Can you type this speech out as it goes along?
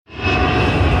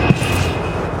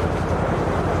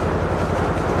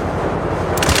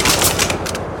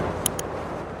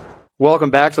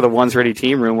Welcome back to the Ones Ready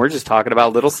Team Room. We're just talking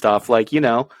about little stuff like,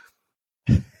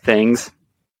 things.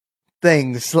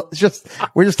 We're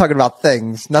just talking about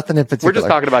things, nothing in particular. We're just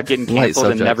talking about getting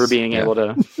canceled and never being able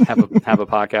to have a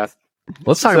podcast.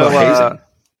 Let's talk about hazing.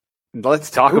 Let's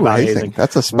talk about hazing.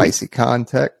 That's a spicy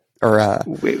context or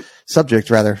subject,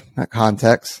 rather, not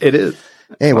context. It is.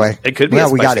 Anyway, it could be.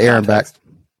 We got Aaron back.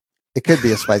 It could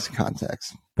be a spicy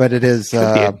context, but it is.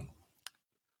 How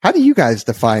do you guys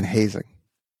define hazing?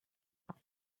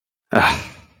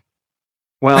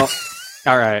 Well,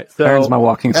 all right. So Aaron's my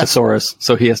walking thesaurus,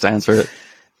 so he has to answer it.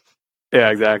 Yeah,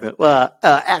 exactly. Well,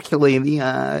 actually, the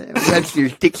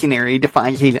Webster's dictionary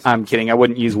defines hazing. I'm kidding. I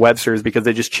wouldn't use Webster's because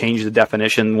they just changed the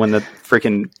definition when the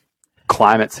freaking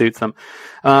climate suits them.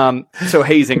 So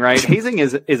hazing, right? Hazing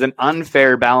is an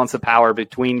unfair balance of power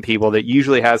between people that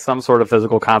usually has some sort of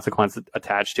physical consequence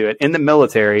attached to it. In the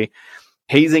military,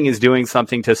 hazing is doing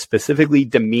something to specifically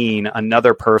demean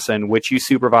another person, which you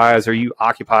supervise or you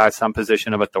occupy some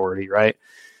position of authority, right?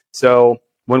 So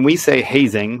when we say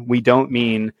hazing, we don't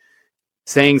mean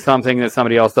saying something that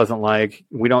somebody else doesn't like.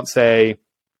 We don't say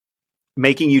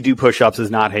making you do push-ups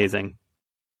is not hazing.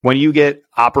 When you get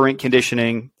operant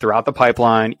conditioning throughout the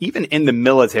pipeline, even in the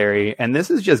military, and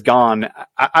this is just gone,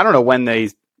 I don't know when they,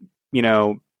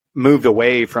 moved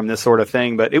away from this sort of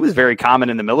thing, but it was very common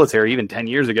in the military even 10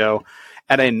 years ago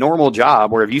at a normal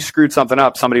job where if you screwed something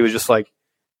up, somebody was just like,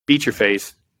 beat your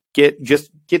face, get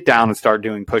down and start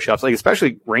doing push-ups. Like,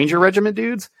 especially Ranger Regiment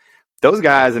dudes, those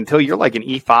guys, until you're like an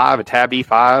E5, a tab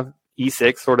E5,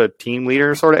 E6 sort of team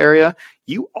leader sort of area,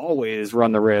 you always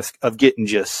run the risk of getting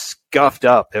just scuffed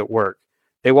up at work.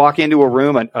 They walk into a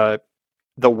room, and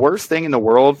the worst thing in the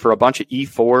world for a bunch of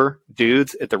E4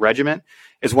 dudes at the regiment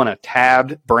is when a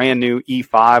tabbed brand new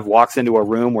E5 walks into a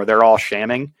room where they're all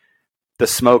shamming. The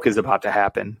smoke is about to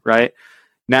happen, right?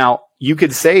 Now, you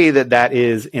could say that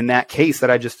is, in that case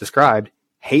that I just described,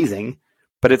 hazing,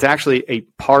 but it's actually a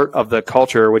part of the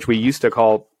culture, which we used to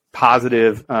call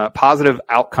positive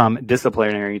outcome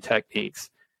disciplinary techniques.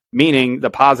 Meaning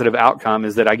the positive outcome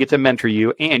is that I get to mentor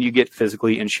you and you get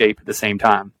physically in shape at the same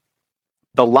time.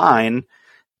 The line,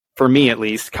 for me at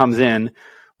least, comes in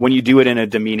when you do it in a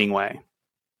demeaning way.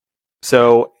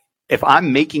 So if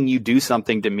I'm making you do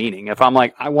something demeaning, if I'm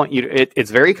like, I want you to, it's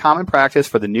very common practice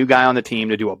for the new guy on the team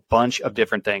to do a bunch of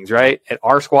different things, right? At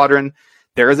our squadron,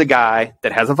 there is a guy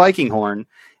that has a Viking horn,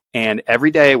 and every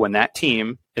day when that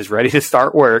team is ready to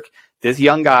start work, this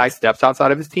young guy steps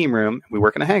outside of his team room. We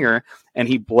work in a hangar, and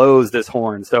he blows this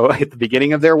horn. So at the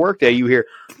beginning of their workday, you hear,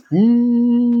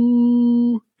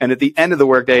 "Ooh," and at the end of the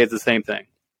workday, it's the same thing,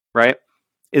 right?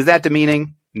 Is that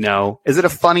demeaning? No. Is it a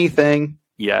funny thing?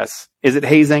 Yes. Is it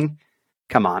hazing?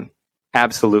 Come on.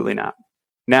 Absolutely not.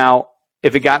 Now,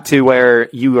 if it got to where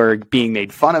you are being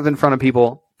made fun of in front of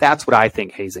people, that's what I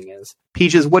think hazing is.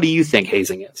 Peaches, what do you think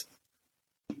hazing is?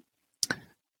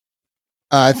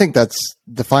 I think that's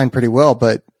defined pretty well,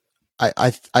 but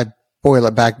I boil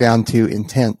it back down to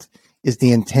intent. Is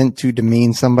the intent to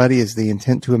demean somebody? Is the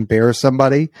intent to embarrass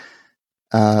somebody?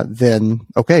 Then,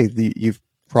 okay, you've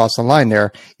crossed the line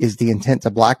there. Is the intent to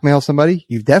blackmail somebody?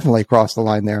 You've definitely crossed the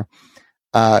line there.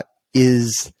 Are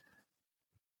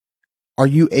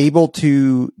you able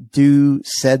to do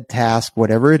said task,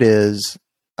 whatever it is,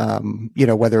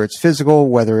 whether it's physical,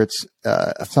 whether it's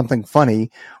something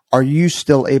funny, are you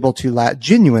still able to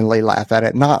genuinely laugh at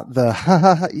it? Not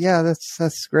the, yeah,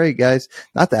 that's great, guys.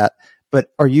 Not that,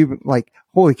 but are you like,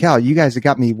 holy cow, you guys have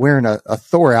got me wearing a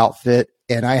Thor outfit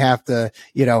and I have to,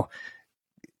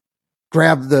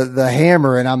 grab the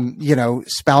hammer and I'm,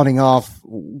 spouting off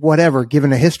whatever,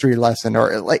 giving a history lesson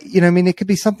or like, it could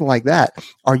be something like that.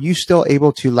 Are you still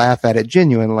able to laugh at it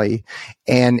genuinely?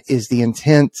 And is the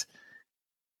intent,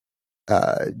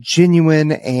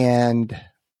 genuine and,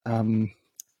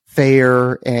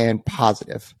 fair and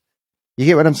positive? You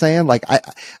get what I'm saying? Like,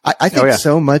 I think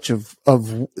so much of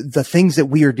the things that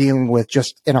we are dealing with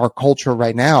just in our culture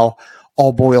right now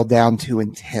all boil down to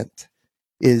intent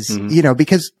is,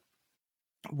 because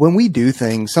when we do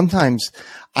things, sometimes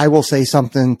I will say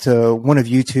something to one of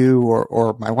you two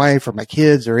or my wife or my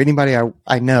kids or anybody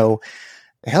I know,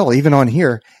 hell, even on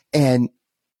here. And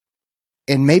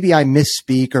maybe I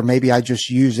misspeak or maybe I just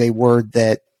use a word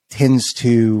that tends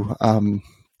to,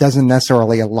 doesn't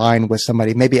necessarily align with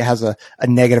somebody. Maybe it has a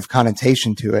negative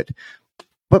connotation to it,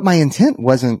 but my intent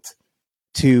wasn't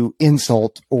to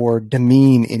insult or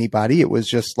demean anybody. It was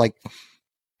just like,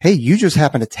 hey, you just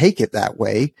happen to take it that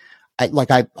way.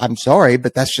 I'm sorry,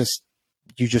 but that's just,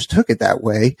 you just took it that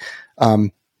way.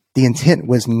 The intent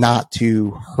was not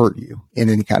to hurt you in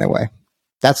any kind of way.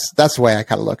 That's the way I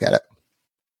kind of look at it.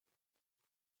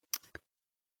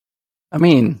 I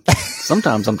mean,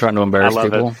 sometimes I'm trying to embarrass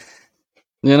people. It.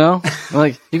 You know,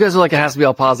 like you guys are like, it has to be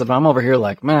all positive. I'm over here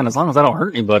like, man, as long as I don't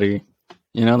hurt anybody,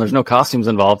 you know, there's no costumes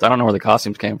involved. I don't know where the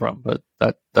costumes came from, but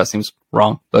that seems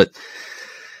wrong. But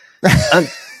I'm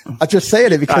just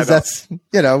saying it because that's,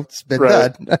 you know, it's been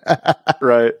done.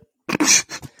 Right.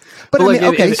 But I mean,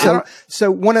 okay,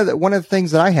 so one of the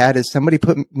things that I had is somebody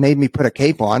made me put a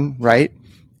cape on, right?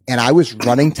 And I was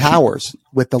running towers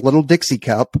with the little Dixie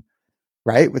cup,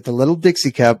 right? With the little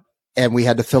Dixie cup, and we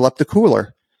had to fill up the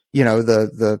cooler. You know,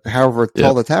 the however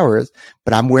tall the tower is,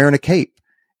 but I'm wearing a cape.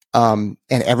 And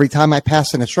every time I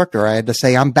passed an instructor, I had to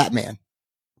say I'm Batman.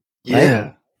 Yeah.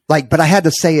 Right? Like, but I had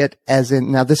to say it as in,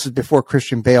 now this is before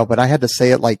Christian Bale, but I had to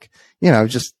say it like, you know,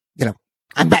 just, you know,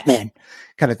 I'm Batman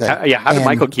kind of thing. How did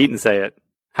Michael Keaton say it?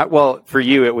 Well, for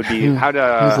you, it would be, how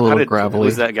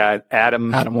was that guy?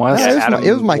 Adam West? Yeah,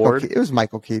 it was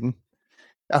Michael Keaton.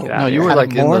 Oh, no, you were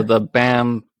like in the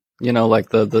BAM. You know, like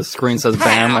the screen says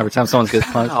 "bam" every time someone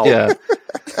gets punched. Ow. Yeah,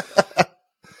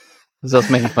 that's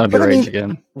making fun of your age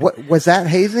again. What was that,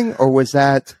 hazing, or was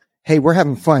that? Hey, we're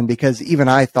having fun, because even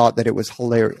I thought that it was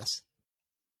hilarious.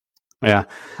 Yeah,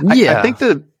 I think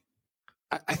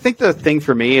the thing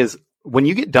for me is when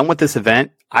you get done with this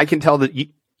event, I can tell that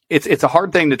it's a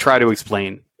hard thing to try to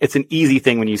explain. It's an easy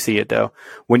thing when you see it, though.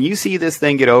 When you see this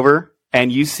thing get over. And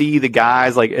you see the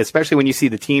guys, like, especially when you see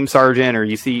the team sergeant or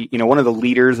you see, you know, one of the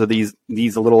leaders of these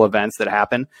little events that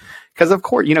happen. Because, of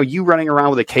course, you know, you running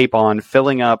around with a cape on,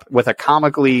 filling up with a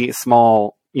comically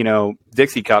small, you know,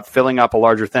 Dixie cup, filling up a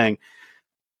larger thing.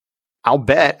 I'll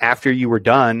bet after you were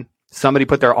done, somebody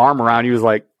put their arm around you, was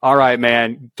like, all right,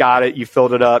 man, got it. You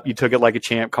filled it up. You took it like a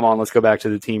champ. Come on, let's go back to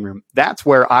the team room. That's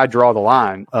where I draw the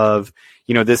line of,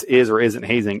 you know, this is or isn't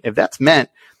hazing. If that's meant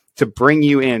to bring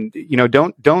you in, you know,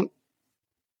 don't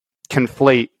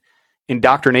conflate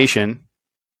indoctrination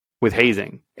with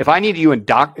hazing. If I need you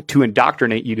to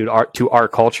indoctrinate you to our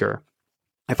culture,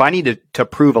 if I need to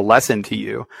prove a lesson to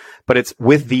you, but it's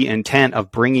with the intent of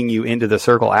bringing you into the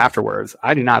circle afterwards,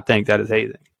 I do not think that is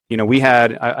hazing. You know, we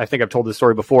had, I think I've told this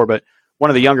story before, but one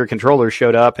of the younger controllers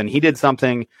showed up and he did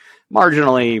something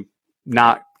marginally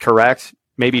not correct.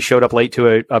 Maybe showed up late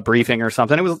to a briefing or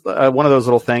something. It was one of those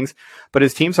little things, but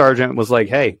his team sergeant was like,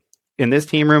 hey, in this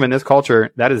team room, in this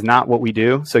culture, that is not what we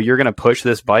do. So you're going to push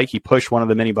this bike. He pushed one of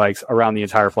the mini bikes around the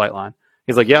entire flight line.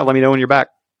 He's like, yeah, let me know when you're back.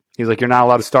 He's like, you're not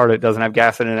allowed to start it. It doesn't have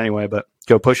gas in it anyway, but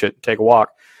go push it, take a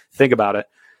walk, think about it.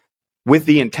 With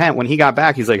the intent, when he got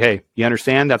back, he's like, hey, you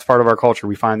understand? That's part of our culture.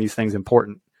 We find these things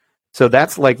important. So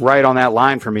that's like right on that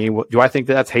line for me. Do I think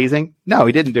that's hazing? No,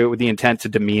 he didn't do it with the intent to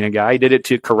demean a guy. He did it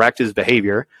to correct his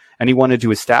behavior, and he wanted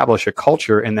to establish a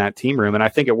culture in that team room. And I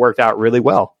think it worked out really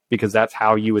well, because that's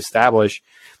how you establish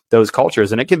those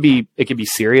cultures. And it can be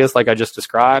serious, like I just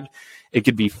described. It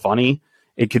could be funny.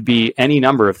 It could be any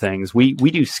number of things. We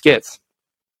do skits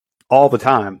all the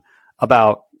time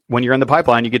about, when you're in the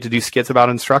pipeline, you get to do skits about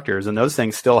instructors, and those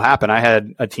things still happen. I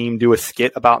had a team do a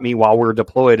skit about me while we're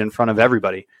deployed in front of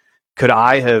everybody. Could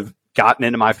I have gotten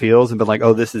into my feels and been like,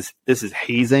 oh, this is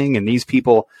hazing and these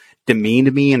people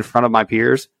demeaned me in front of my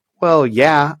peers? Well,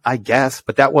 yeah, I guess,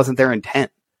 but that wasn't their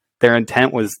intent. Their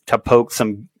intent was to poke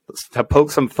some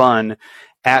fun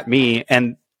at me.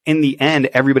 And in the end,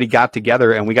 everybody got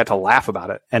together and we got to laugh about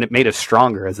it, and it made us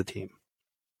stronger as a team.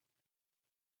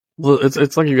 Well,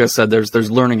 it's like you guys said,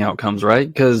 there's learning outcomes, right?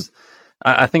 Because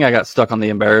I think I got stuck on the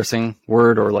embarrassing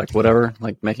word, or like whatever,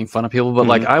 like making fun of people. But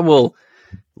like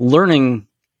learning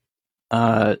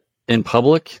in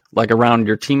public, like around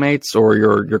your teammates or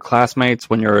your classmates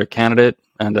when you're a candidate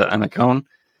and a cone,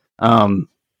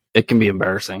 it can be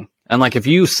embarrassing. And like if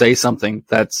you say something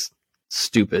that's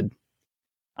stupid,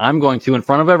 I'm going to, in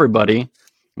front of everybody,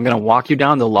 I'm going to walk you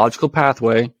down the logical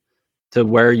pathway to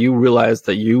where you realize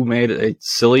that you made a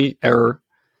silly error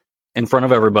in front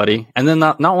of everybody. And then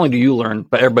not only do you learn,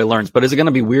 but everybody learns. But is it going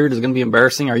to be weird? Is it going to be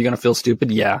embarrassing? Are you going to feel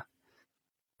stupid? Yeah.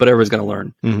 But everybody's going to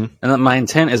learn. Mm-hmm. And then my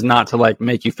intent is not to like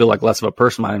make you feel like less of a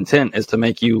person. My intent is to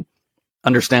make you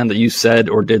understand that you said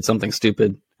or did something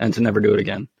stupid and to never do it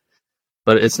again.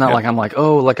 But it's not like I'm like,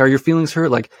 oh, like, are your feelings hurt?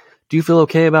 Like, do you feel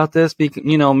okay about this?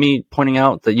 Me pointing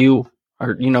out that you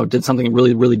are, did something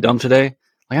really, really dumb today.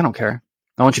 Like, I don't care.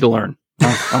 I want you to learn.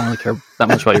 I don't really care that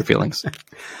much about your feelings.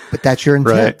 But that's your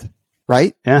intent,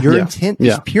 right? Yeah. Your intent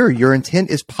is pure. Your intent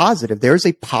is positive. There's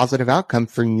a positive outcome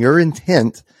from your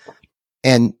intent.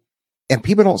 And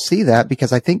people don't see that,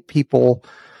 because I think people,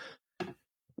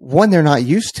 one, they're not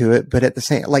used to it, but at the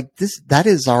same, like that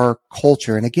is our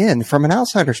culture. And again, from an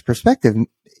outsider's perspective,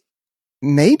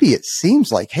 maybe it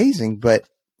seems like hazing, but,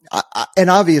 and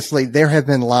obviously there have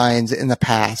been lines in the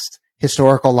past,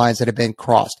 historical lines that have been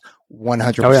crossed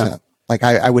 100%. Like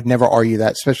I would never argue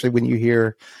that, especially when you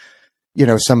hear,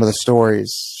 some of the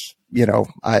stories.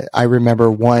 I remember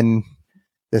one.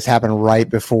 This happened right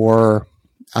before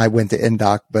I went to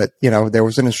NDOC, but there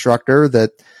was an instructor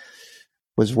that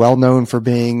was well known for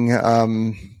being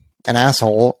an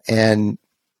asshole, and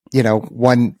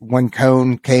one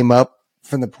cone came up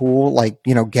from the pool, like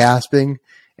gasping,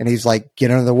 and he's like,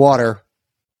 "Get under the water,"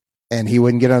 and he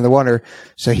wouldn't get under the water,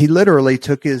 so he literally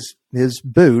took his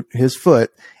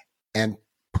foot, and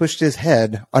pushed his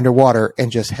head underwater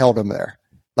and just held him there.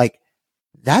 Like,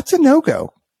 that's a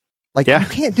no-go. Like, you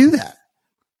can't do that.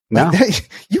 No. Like,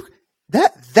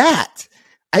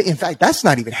 in fact, that's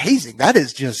not even hazing. That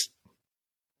is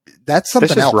that's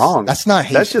something else. Wrong. That's not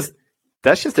hazing.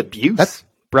 That's just abuse,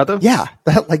 brother. Yeah.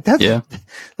 Like,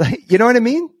 you know what I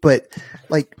mean? But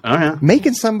like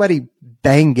making somebody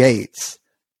bang gates,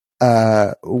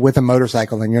 with a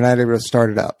motorcycle and you're not able to start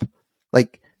it up.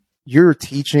 Like, you're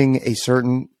teaching a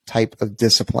certain type of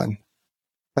discipline.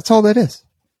 That's all that is.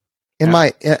 In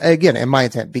my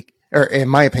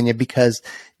opinion, because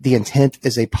the intent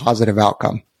is a positive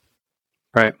outcome.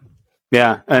 Right.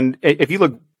 Yeah. And if you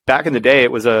look back in the day,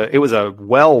 it was a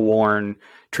well-worn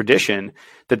tradition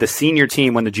that the senior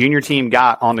team, when the junior team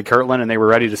got onto Kirtland and they were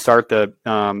ready to start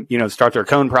start their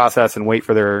cone process and wait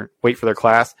for their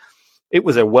class, it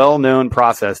was a well-known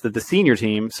process that the senior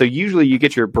team, so usually you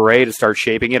get your beret to start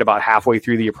shaping it about halfway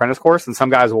through the apprentice course, and some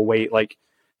guys will wait, like,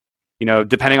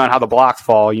 depending on how the blocks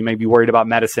fall, you may be worried about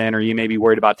medicine or you may be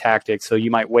worried about tactics, so you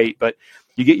might wait, but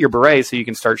you get your beret so you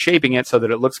can start shaping it so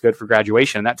that it looks good for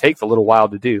graduation, and that takes a little while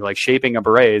to do. Like, shaping a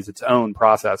beret is its own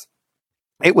process.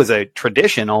 It was a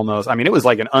tradition almost. I mean, it was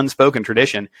like an unspoken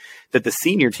tradition that the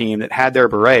senior team that had their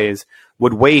berets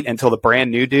would wait until the brand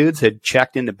new dudes had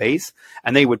checked into base,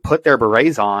 and they would put their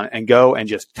berets on and go and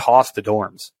just toss the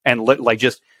dorms and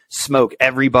just smoke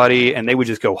everybody. And they would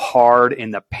just go hard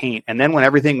in the paint. And then when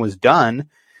everything was done,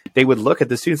 they would look at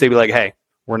the students. They'd be like, "Hey,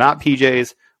 we're not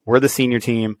PJs. We're the senior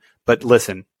team. But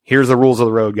listen, here's the rules of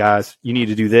the road, guys. You need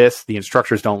to do this. The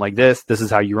instructors don't like this. This is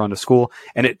how you run to school."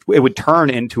 And it would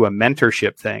turn into a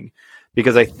mentorship thing,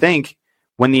 because I think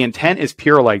when the intent is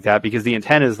pure like that, because the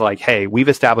intent is like, "Hey, we've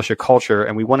established a culture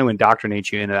and we want to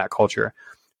indoctrinate you into that culture."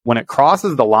 When it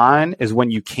crosses the line is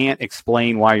when you can't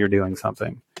explain why you're doing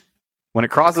something. When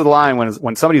it crosses the line,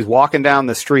 when somebody's walking down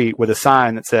the street with a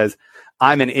sign that says,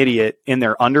 "I'm an idiot," in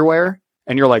their underwear,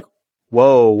 and you're like,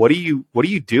 "Whoa, what are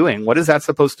you doing? What is that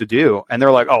supposed to do?" And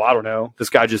they're like, "Oh, I don't know. This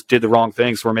guy just did the wrong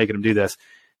thing, so we're making him do this."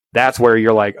 That's where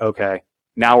you're like, okay,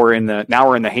 now we're in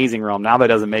the hazing realm. Now that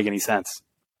doesn't make any sense.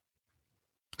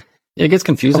 It gets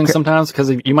confusing sometimes, because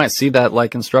you might see that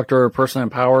like instructor or person in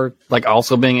power like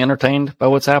also being entertained by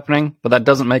what's happening, but that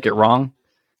doesn't make it wrong.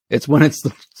 It's when it's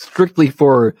strictly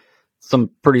for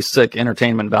some pretty sick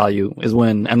entertainment value is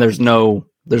when, and there's no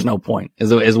point,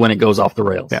 is when it goes off the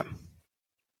rails. Yeah.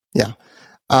 Yeah.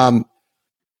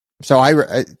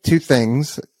 So two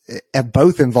things,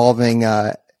 both involving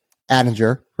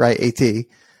Attinger, right? AT.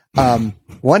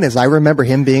 One is, I remember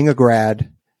him being a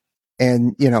grad,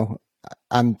 and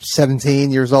I'm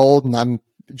 17 years old and I'm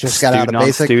just got out of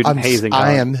basic.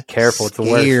 I am careful.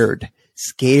 It's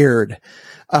scared.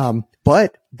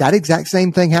 But that exact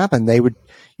same thing happened. They would,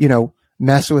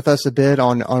 mess with us a bit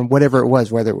on whatever it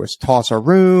was, whether it was toss our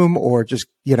room or just,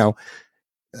 there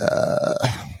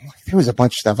was a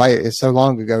bunch of stuff. It's so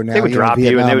long ago now. They would drop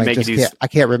you and they would make you do. I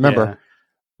can't remember. Yeah.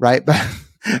 Right.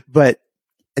 But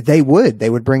they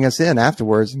would bring us in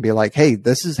afterwards and be like, "Hey,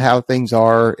 this is how things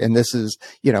are. And this is,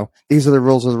 these are the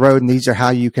rules of the road. And these are how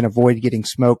you can avoid getting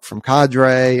smoke from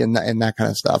cadre and that kind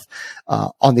of stuff."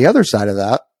 On the other side of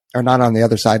that, or not on the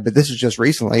other side, but this is just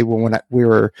recently when we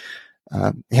were,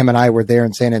 him and I were there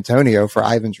in San Antonio for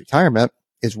Ivan's retirement,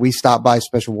 is we stopped by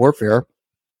Special Warfare,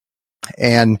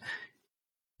 and,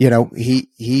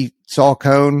 he saw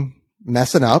Cone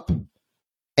messing up,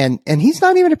 and he's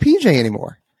not even a PJ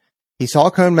anymore. He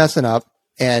saw Cone messing up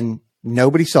and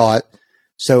nobody saw it.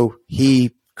 So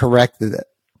he corrected it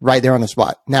right there on the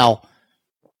spot. Now,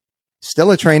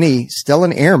 still a trainee, still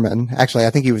an airman. Actually,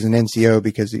 I think he was an NCO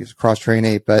because he was a cross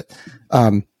trainee, but,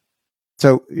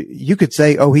 so you could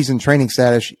say, "Oh, he's in training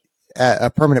status. A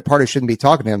permanent party shouldn't be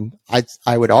talking to him."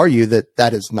 I would argue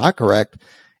that is not correct.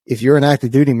 If you're an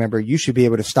active duty member, you should be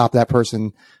able to stop that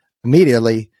person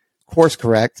immediately, course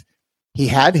correct. He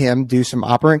had him do some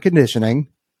operant conditioning,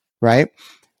 right?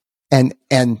 And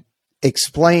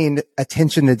explained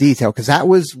attention to detail, because that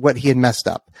was what he had messed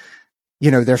up.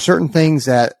 There are certain things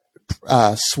that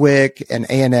SWIC and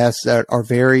ANS that are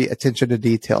very attention to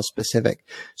detail specific.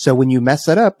 So when you mess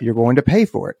that up, you're going to pay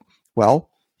for it. Well,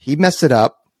 he messed it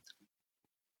up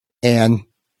and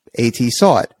AT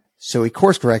saw it. So he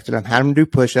course corrected him, had him do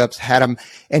push-ups, and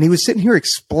he was sitting here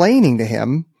explaining to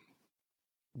him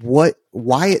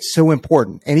why it's so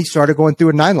important. And he started going through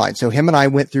a 9-line. So him and I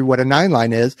went through what a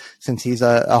 9-line is, since he's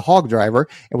a hog driver,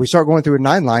 and we start going through a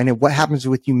 9-line and what happens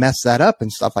when you mess that up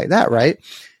and stuff like that, right?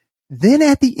 Then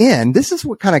at the end, this is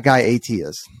what kind of guy AT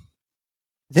is.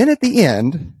 Then at the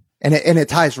end, and it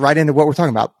ties right into what we're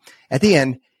talking about. At the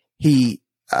end, he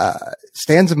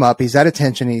stands him up. He's at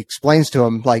attention. He explains to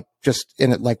him, like, just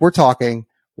in it, like we're talking,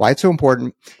 why it's so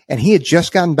important. And he had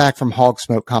just gotten back from Hog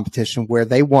Smoke competition where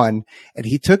they won, and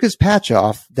he took his patch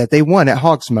off that they won at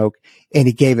Hog Smoke and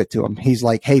he gave it to him. He's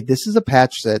like, hey, this is a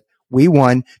patch that we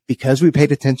won because we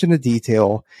paid attention to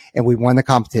detail and we won the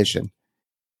competition.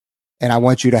 And I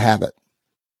want you to have it.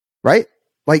 Right?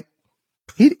 Like,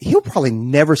 he'll probably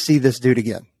never see this dude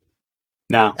again.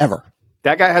 No. Ever.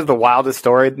 That guy has the wildest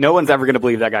story. No one's ever going to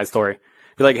believe that guy's story.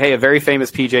 Be like, hey, a very famous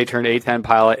PJ turned A10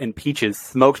 pilot in Peaches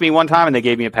smoked me one time and they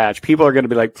gave me a patch. People are going to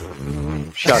be like,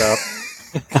 shut up.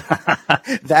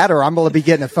 That, or I'm going to be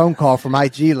getting a phone call from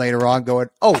IG later on going,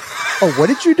 oh, what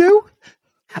did you do?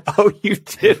 Oh, you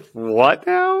did what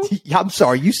now? I'm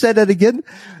sorry. You said that again?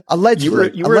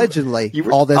 Allegedly.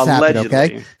 All this happened,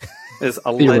 okay? This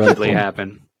allegedly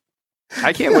happened.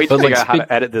 I can't wait to figure out how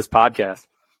to edit this podcast.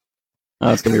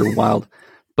 Oh, it's going to be wild.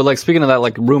 But like, speaking of that,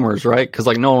 like rumors, right? Because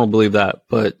like no one will believe that.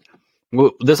 But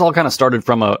this all kind of started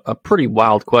from a pretty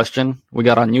wild question we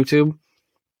got on YouTube.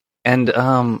 And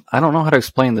I don't know how to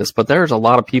explain this, but there's a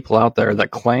lot of people out there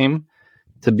that claim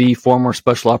to be former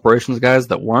special operations guys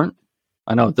that weren't.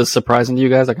 I know this is surprising to you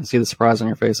guys. I can see the surprise on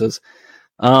your faces.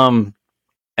 And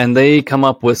they come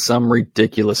up with some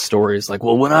ridiculous stories. Like,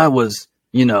 well, when I was,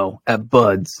 at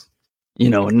Bud's,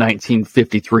 in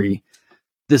 1953,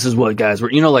 this is what guys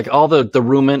were, like all the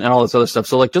rumen and all this other stuff.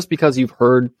 So like, just because you've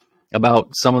heard about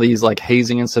some of these like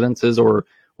hazing incidences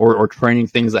or training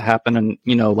things that happen and,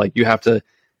 like you have to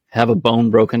have a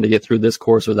bone broken to get through this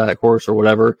course or that course or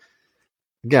whatever,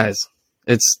 guys,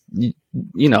 it's,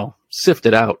 sift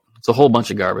it out. It's a whole bunch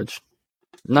of garbage.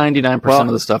 99%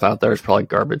 of the stuff out there is probably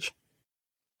garbage.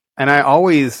 And I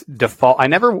always default.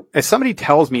 If somebody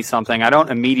tells me something, I don't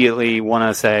immediately want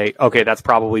to say, okay, that's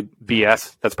probably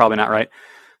BS. That's probably not right.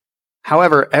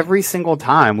 However, every single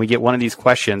time we get one of these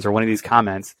questions or one of these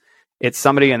comments, it's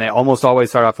somebody and they almost always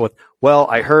start off with, well,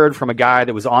 I heard from a guy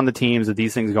that was on the teams that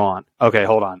these things go on. Okay,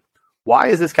 hold on. Why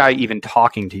is this guy even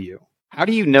talking to you? How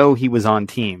do you know he was on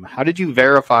team? How did you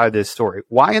verify this story?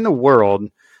 Why in the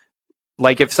world?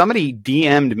 Like, if somebody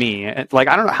DM'd me, like,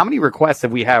 I don't know how many requests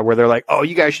have we had where they're like, oh,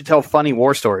 you guys should tell funny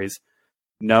war stories.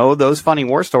 No, those funny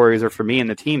war stories are for me and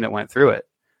the team that went through it.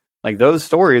 Like, those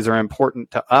stories are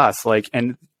important to us. Like,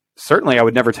 and certainly I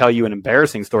would never tell you an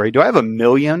embarrassing story. Do I have a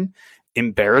million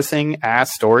embarrassing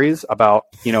ass stories about,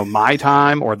 my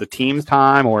time or the team's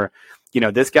time or,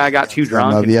 this guy got too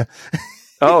drunk? I love you.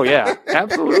 Oh, yeah,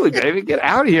 absolutely, baby. Get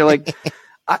out of here. Like,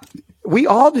 we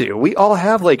all do. We all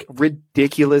have like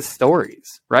ridiculous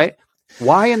stories, right?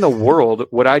 Why in the world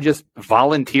would I just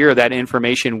volunteer that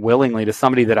information willingly to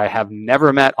somebody that I have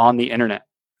never met on the internet?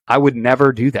 I would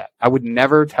never do that. I would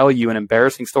never tell you an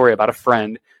embarrassing story about a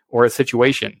friend or a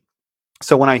situation.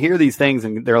 So when I hear these things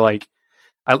and they're like,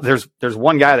 there's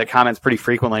one guy that comments pretty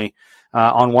frequently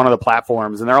on one of the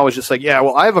platforms and they're always just like, yeah,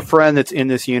 well, I have a friend that's in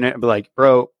this unit. I'd be like,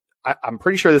 bro, I'm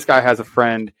pretty sure this guy has a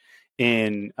friend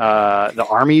in the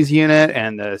Army's unit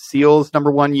and the SEALs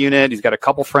 #1 unit. He's got a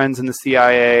couple friends in the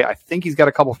CIA. I think he's got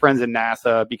a couple friends in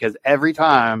NASA because every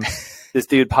time this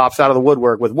dude pops out of the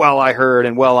woodwork with, well, I heard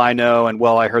and well, I know and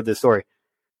well, I heard this story.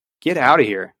 Get out of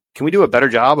here. Can we do a better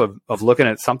job of looking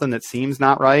at something that seems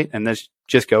not right and then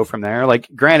just go from there? Like,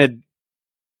 granted,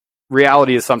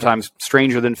 reality is sometimes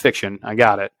stranger than fiction. I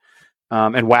got it.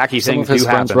 And wacky things do happen. Some of his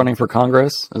friends running for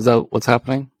Congress? Is that what's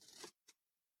happening?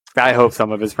 I hope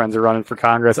some of his friends are running for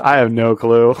Congress. I have no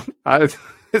clue.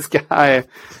 This guy,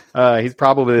 he's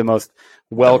probably the most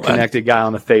well-connected guy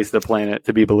on the face of the planet,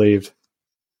 to be believed.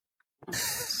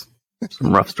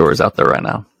 Some rough stories out there right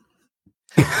now.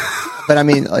 But I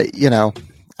mean,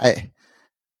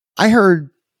 I heard.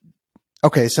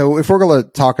 Okay, so if we're going to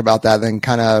talk about that, then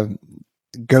kind of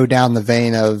go down the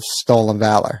vein of stolen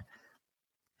valor.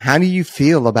 How do you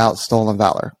feel about stolen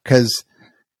valor? Because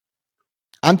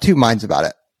I'm two minds about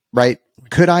it. Right?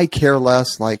 Could I care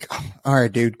less? Like, all right,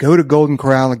 dude, go to Golden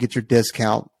Corral and get your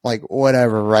discount, like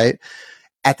whatever. Right?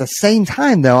 At the same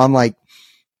time, though, I'm like,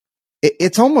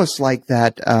 it's almost like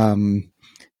that. Man,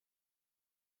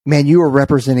 you are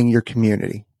representing your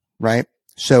community, right?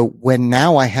 So when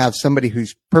now I have somebody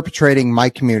who's perpetrating my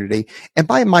community, and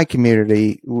by my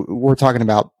community, we're talking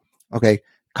about, okay,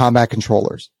 combat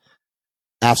controllers,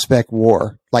 AFSPEC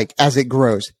war, like as it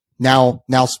grows,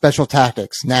 now special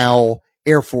tactics, now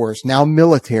Air Force, now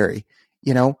military,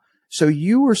 so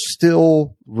you are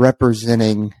still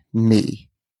representing me.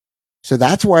 So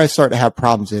that's where I start to have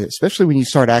problems, especially when you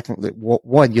start acting like,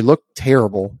 one, you look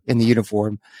terrible in the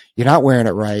uniform. You're not wearing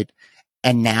it right.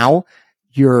 And now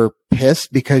you're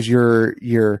pissed because your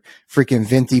freaking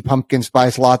venti pumpkin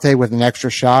spice latte with an extra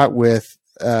shot with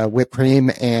whipped cream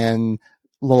and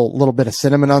little bit of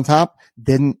cinnamon on top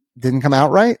didn't come out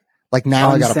right. Like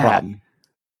now I got a problem.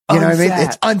 You know what I mean?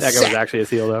 It's unsat. That guy was actually a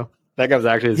SEAL though. That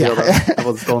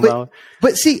was stolen valor.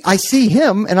 But see, I see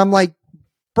him and I'm like,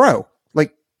 bro,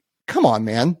 like, come on,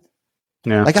 man.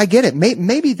 Yeah. Like I get it.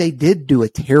 Maybe they did do a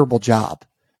terrible job,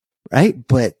 right?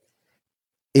 But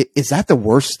is that the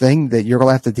worst thing that you're going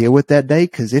to have to deal with that day?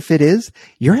 Because if it is,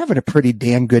 you're having a pretty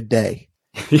damn good day.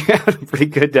 Yeah, a pretty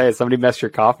good day. Somebody messed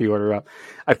your coffee order up.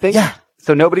 I think. Yeah.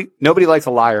 So nobody likes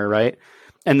a liar, right?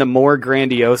 And the more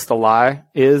grandiose the lie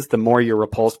is, the more you're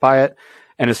repulsed by it.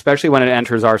 And especially when it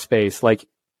enters our space. Like,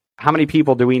 how many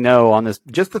people do we know on this?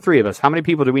 Just the three of us. How many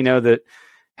people do we know that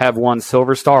have won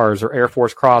Silver Stars or Air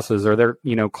Force Crosses, or they're,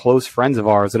 close friends of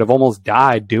ours that have almost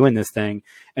died doing this thing?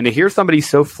 And to hear somebody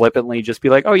so flippantly just be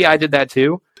like, oh yeah, I did that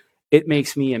too, it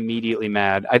makes me immediately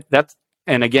mad.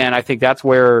 And again, I think that's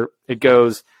where it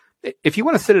goes. If you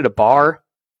want to sit at a bar,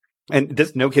 and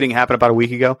this, no kidding, happened about a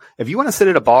week ago. If you want to sit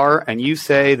at a bar and you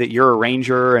say that you're a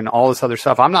Ranger and all this other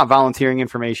stuff, I'm not volunteering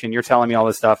information. You're telling me all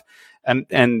this stuff. And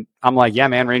I'm like, yeah,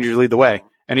 man, Rangers lead the way.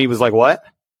 And he was like, what?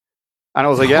 And I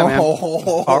was like, yeah, man,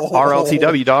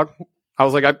 RLTW, dog. I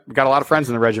was like, I got a lot of friends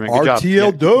in the regiment. Good job.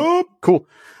 RTL dub. Cool.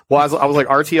 Well, I was like,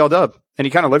 RTL dub. And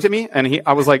he kind of looked at me and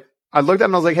I looked at him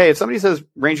and I was like, hey, if somebody says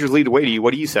Rangers lead the way to you,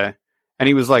 what do you say? And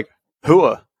he was like,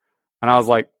 hooah. And I was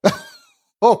like,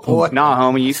 oh boy, nah,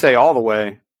 homie, you say all the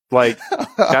way. Like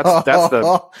that's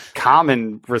the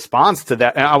common response to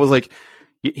that. And I was like,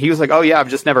 he was like, oh yeah, I've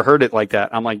just never heard it like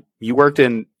that. I'm like, you worked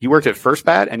at First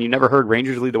Bat and you never heard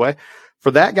Rangers lead the way?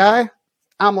 For that guy,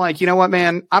 I'm like, you know what,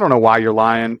 man? I don't know why you're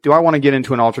lying. Do I want to get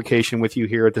into an altercation with you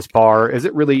here at this bar? Is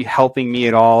it really helping me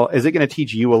at all? Is it going to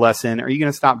teach you a lesson? Are you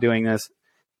going to stop doing this?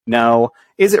 No.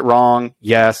 Is it wrong?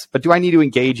 Yes. But do I need to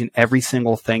engage in every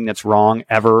single thing that's wrong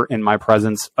ever in my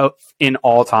presence in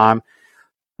all time?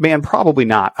 Man, probably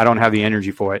not. I don't have the energy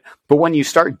for it. But when you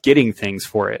start getting things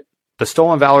for it, the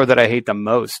stolen valor that I hate the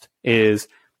most is,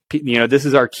 this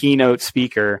is our keynote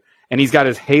speaker, and he's got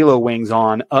his halo wings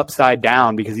on upside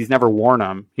down because he's never worn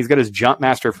them. He's got his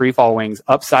Jumpmaster freefall wings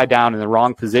upside down in the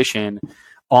wrong position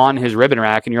on his ribbon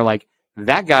rack. And you're like,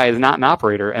 that guy is not an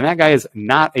operator, and that guy is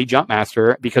not a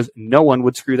Jumpmaster, because no one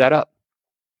would screw that up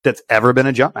that's ever been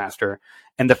a Jumpmaster.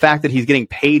 And the fact that he's getting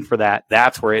paid for that,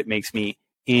 that's where it makes me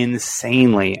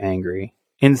insanely angry.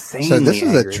 Insanely So this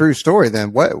is angry. a true story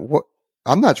then. What?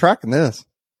 I'm not tracking this.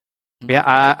 Yeah,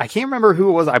 I can't remember who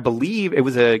it was. I believe it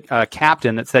was a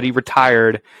captain that said he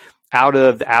retired out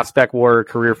of the AFSPEC Warrior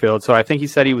career field. So I think he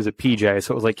said he was a PJ.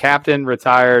 So it was like captain,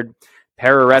 retired,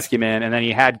 para-rescueman, and then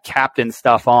he had captain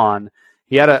stuff on.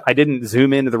 I didn't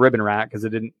zoom into the ribbon rack because it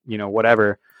didn't,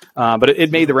 whatever. But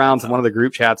it made the rounds in one of the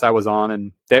group chats I was on,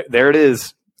 and there it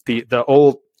is, the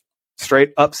old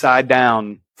straight upside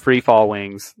down free fall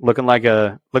wings, looking like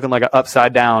a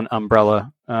upside down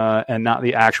umbrella, and not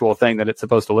the actual thing that it's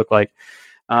supposed to look like.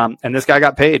 And this guy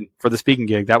got paid for the speaking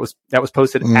gig. That was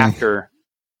posted after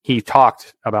he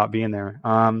talked about being there.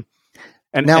 And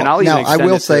I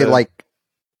will say, like,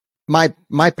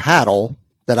 my paddle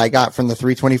that I got from the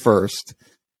 321st,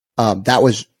 that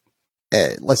was,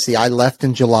 let's see, I left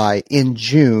in July. In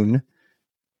June,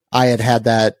 I had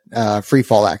that free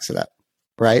fall accident,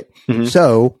 right? Mm-hmm.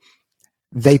 So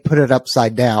they put it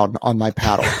upside down on my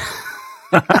paddle,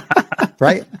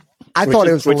 right? I thought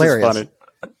it was hilarious.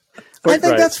 I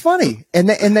think that's funny. And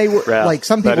they were like,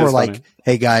 some people were like,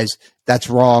 hey guys, that's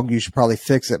wrong. You should probably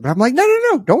fix it. But I'm like,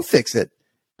 no, don't fix it.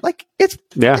 Like, it's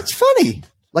funny.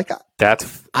 Like,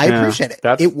 I appreciate it.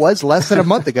 It was less than a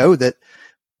month ago that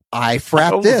I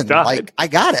frapped in. Died. Like, I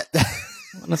got it.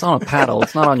 It's on a paddle.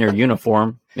 It's not on your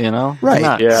uniform, Right. You're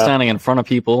not standing in front of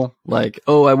people like,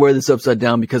 oh, I wear this upside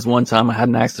down because one time I had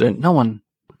an accident. No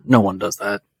one does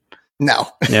that. No.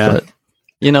 Yeah. But,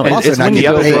 it's when you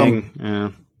go thing.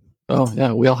 Yeah. Oh,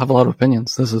 yeah, we all have a lot of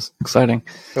opinions. This is exciting.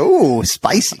 Oh,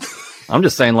 spicy. I'm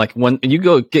just saying, like, when you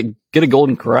go get a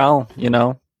Golden Corral,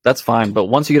 that's fine. But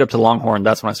once you get up to Longhorn,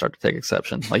 that's when I start to take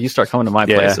exception. Like, you start coming to my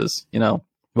places,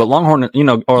 But Longhorn,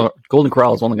 or Golden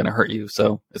Corral is only going to hurt you.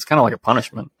 So it's kind of like a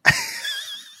punishment.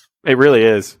 It really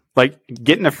is. Like,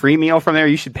 getting a free meal from there,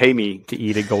 you should pay me to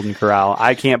eat at Golden Corral.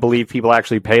 I can't believe people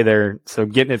actually pay there. So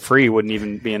getting it free wouldn't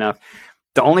even be enough.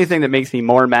 The only thing that makes me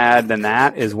more mad than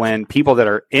that is when people that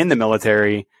are in the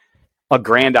military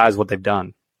aggrandize what they've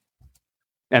done.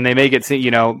 And they make it seem,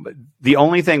 the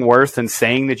only thing worse than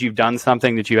saying that you've done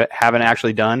something that you haven't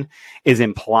actually done is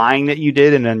implying that you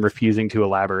did and then refusing to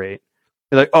elaborate.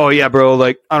 They're like, oh yeah, bro,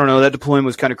 like, I don't know, that deployment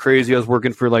was kind of crazy. I was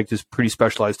working for like this pretty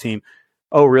specialized team.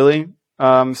 Oh, really?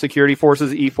 Security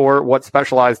Forces E4, what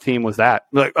specialized team was that?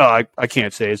 Like, oh, I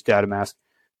can't say it's data mask.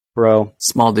 Bro.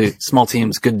 Small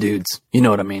teams, good dudes. You know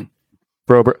what I mean.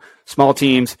 Bro, small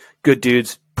teams, good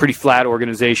dudes, pretty flat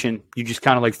organization. You just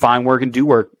kind of like find work and do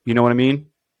work. You know what I mean?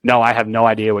 No, I have no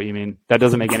idea what you mean. That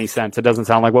doesn't make any sense. It doesn't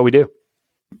sound like what we do.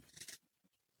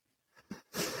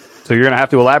 So you're going to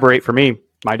have to elaborate for me,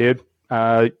 my dude.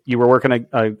 You were working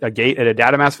a gate at a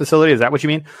data mass facility. Is that what you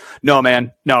mean? No,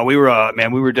 man. No, we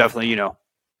were definitely,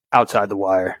 outside the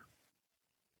wire.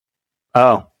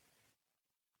 Oh,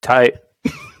 tight.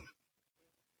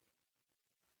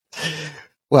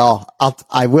 Well,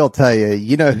 I will tell you,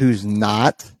 who's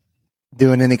not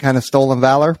doing any kind of stolen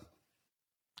valor?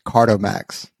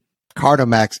 Cardomax.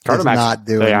 Cardomax is not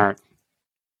doing. They aren't.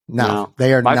 No,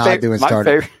 they are not doing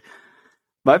startup.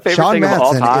 My favorite Sean thing of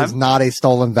all Madsen time is not a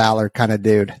stolen valor kind of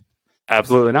dude.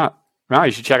 Absolutely not. No,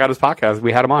 you should check out his podcast.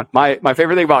 We had him on. My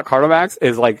favorite thing about Cardomax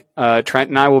is like Trent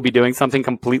and I will be doing something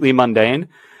completely mundane.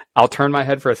 I'll turn my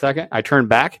head for a second. I turn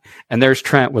back, and there's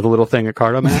Trent with a little thing of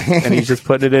Cardomax, and he's just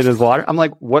putting it in his water. I'm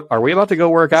like, "What? Are we about to go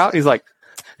work out?" He's like,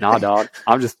 "Nah, dog.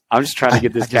 I'm just trying to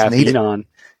get this caffeine on."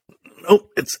 Oh,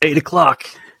 it's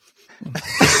 8:00.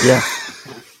 Yeah.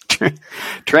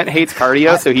 Trent hates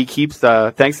cardio, so he keeps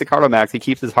thanks to Cardomax, he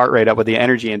keeps his heart rate up with the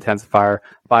energy intensifier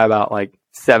by about like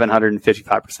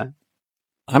 755%.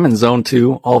 I'm in zone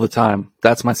 2 all the time.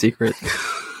 That's my secret.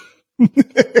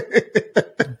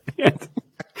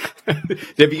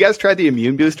 Have you guys tried the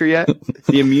immune booster yet?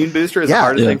 The immune booster is the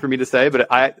hardest thing for me to say, but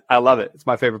I love it. It's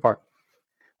my favorite part.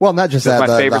 Well, not just that,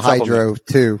 the hydro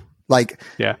too. Like,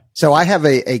 so I have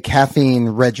a caffeine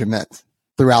regiment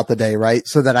throughout the day, right?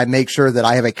 So that I make sure that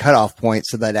I have a cutoff point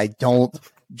so that I don't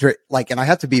drink, and I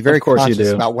have to be very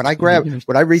conscious about when I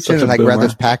reach in and I grab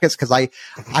those packets, because I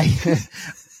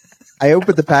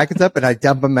open the packets up and I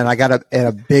dump them, and I got in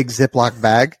a big Ziploc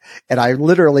bag, and I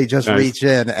literally just reach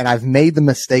in, and I've made the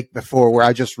mistake before where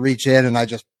I just reach in and I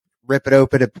just rip it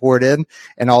open and pour it in,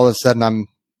 and all of a sudden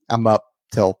I'm up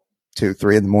till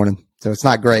 2-3 in the morning. So it's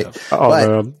not great,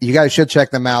 but you guys should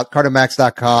check them out.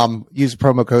 Cardomax.com. Use the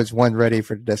promo codes OneReady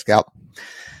for the discount.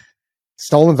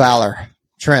 Stolen Valor.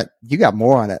 Trent, you got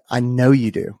more on it. I know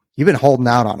you do. You've been holding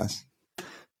out on us.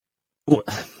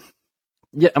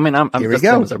 Yeah, I mean, I'm the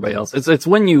same as everybody else. It's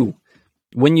when you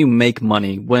make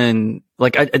money, when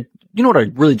I you know what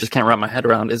I really just can't wrap my head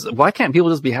around is why can't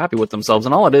people just be happy with themselves?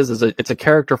 And all it is it's a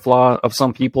character flaw of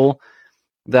some people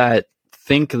that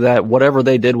think that whatever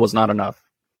they did was not enough.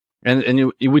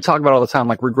 And we talk about all the time,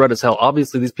 like regret is hell.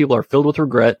 Obviously, these people are filled with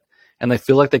regret, and they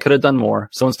feel like they could have done more.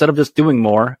 So instead of just doing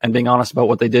more and being honest about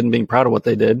what they did and being proud of what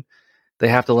they did, they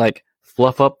have to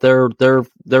fluff up their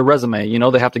resume.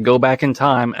 They have to go back in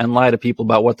time and lie to people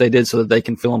about what they did so that they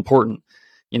can feel important.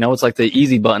 It's like the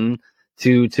easy button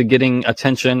to getting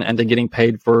attention and to getting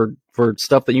paid for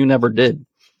stuff that you never did.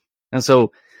 And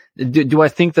so, do I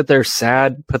think that they're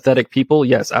sad, pathetic people?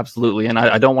 Yes, absolutely. And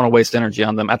I don't want to waste energy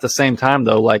on them. At the same time,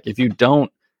 though, if you don't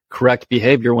correct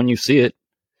behavior when you see it,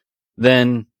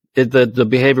 then the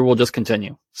behavior will just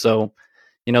continue. So,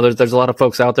 there's a lot of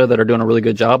folks out there that are doing a really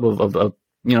good job of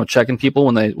checking people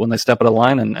when they step out of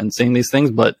line and seeing these things.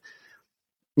 But,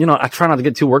 I try not to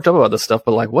get too worked up about this stuff,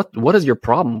 but what is your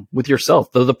problem with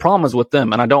yourself? The problem is with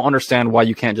them. And I don't understand why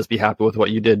you can't just be happy with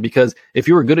what you did, because if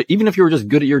you were even if you were just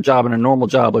good at your job in a normal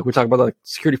job, like we talk about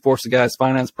security forces guys,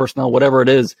 finance personnel, whatever it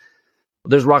is,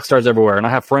 there's rock stars everywhere. And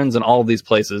I have friends in all of these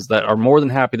places that are more than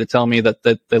happy to tell me that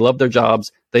they love their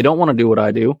jobs. They don't want to do what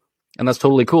I do. And that's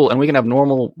totally cool. And we can have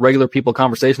normal, regular people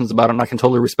conversations about it. And I can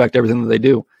totally respect everything that they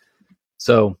do.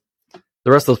 So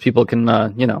the rest of those people can,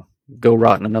 go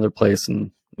rot in another place and,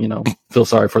 feel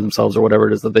sorry for themselves or whatever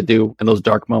it is that they do in those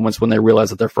dark moments when they realize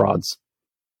that they're frauds.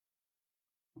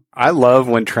 I love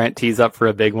when Trent tees up for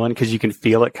a big one because you can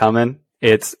feel it coming.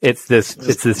 It's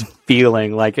this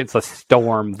feeling like it's a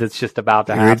storm that's just about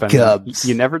to happen.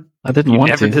 You never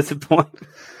disappoint.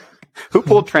 Who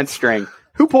pulled Trent's string?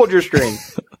 Who pulled your string?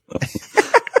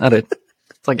 I did.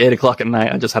 It's like 8:00 at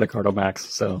night. I just had a Cardomax,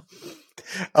 so.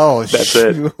 Oh, that's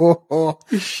it.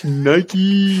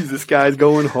 Nikes. This guy's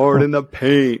going hard in the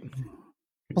paint.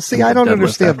 Well, see, I don't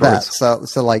understand that. So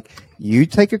you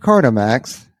take a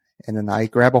Cardomax and then I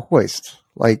grab a hoist.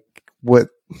 What?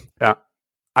 Yeah.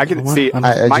 I can see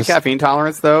my caffeine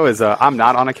tolerance though is I'm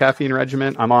not on a caffeine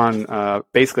regimen. I'm on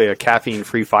basically a caffeine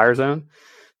free fire zone.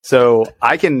 So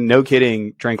I can, no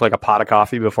kidding, drink like a pot of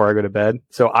coffee before I go to bed.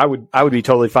 So I would be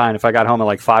totally fine if I got home at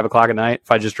like 5 o'clock at night.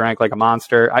 If I just drank like a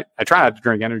monster, I try not to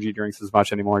drink energy drinks as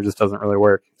much anymore. It just doesn't really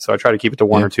work. So I try to keep it to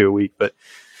one or two a week. But,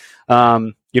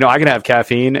 I can have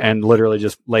caffeine and literally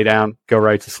just lay down, go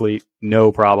right to sleep.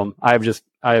 No problem. I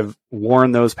have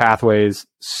worn those pathways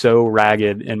so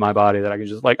ragged in my body that I can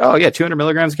just like, oh yeah, 200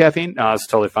 milligrams of caffeine. No, it's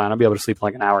totally fine. I'll be able to sleep in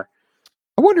like an hour.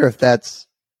 I wonder if that's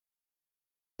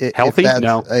healthy.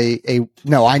 No,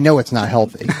 no, I know it's not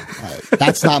healthy.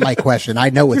 That's not my question. I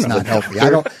know it's not healthy. I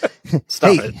don't.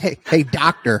 Hey,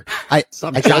 doctor.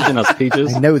 Stop judging us,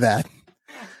 Peaches. I know that.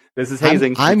 This is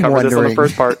hazing. I'm covered wondering. This on the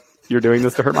first part. You're doing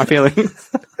this to hurt my feelings.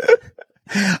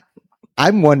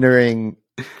 I'm wondering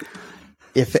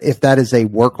if that is a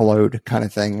workload kind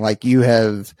of thing. Like you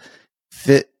have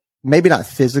maybe not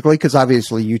physically, because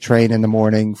obviously you train in the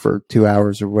morning for 2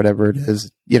 hours or whatever it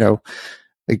is,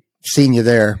 like seeing you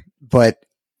there. But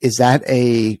is that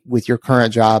with your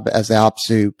current job as the op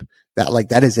soup,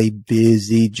 that is a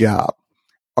busy job?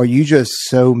 Are you just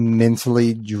so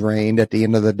mentally drained at the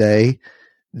end of the day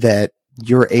that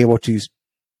you're able to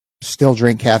still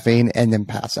drink caffeine and then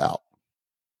pass out?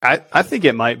 I think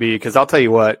it might be, because I'll tell you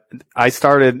what, I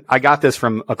got this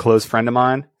from a close friend of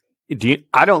mine.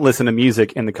 I don't listen to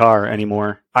music in the car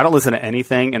anymore. I don't listen to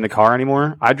anything in the car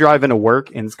anymore. I drive into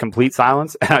work in complete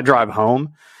silence, and I drive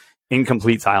home in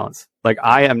complete silence. Like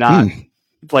I am not,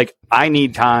 like I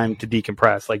need time to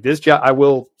decompress. Like this job, I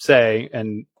will say,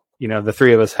 and the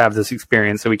three of us have this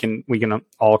experience, so we can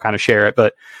all kind of share it.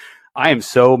 But I am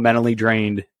so mentally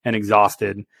drained and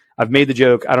exhausted. I've made the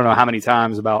joke, I don't know how many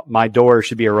times, about my door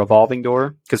should be a revolving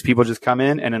door, because people just come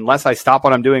in, and unless I stop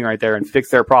what I'm doing right there and fix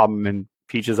their problem, and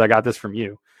Peaches, I got this from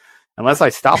you, unless I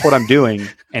stop what I'm doing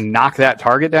and knock that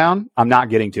target down, I'm not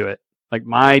getting to it. Like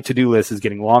my to-do list is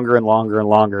getting longer and longer and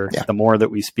longer the more that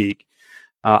we speak.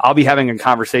 I'll be having a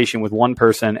conversation with one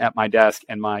person at my desk,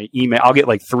 and my email, I'll get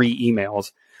like 3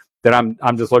 emails that I'm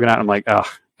just looking at, and I'm like, oh,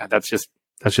 that's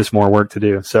just more work to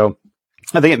do. So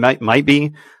I think it might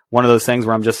be one of those things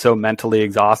where I'm just so mentally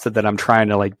exhausted that I'm trying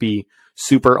to like be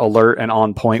super alert and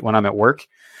on point when I'm at work.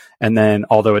 And then,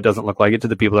 although it doesn't look like it to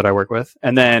the people that I work with,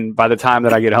 and then by the time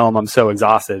that I get home, I'm so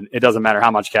exhausted, it doesn't matter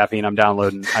how much caffeine I'm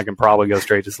downloading, I can probably go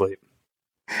straight to sleep.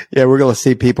 Yeah, we're going to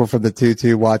see people from the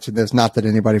 2-2 watching this. Not that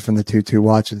anybody from the 2-2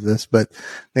 watches this, but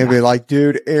they'll be like,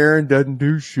 dude, Aaron doesn't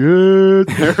do shit.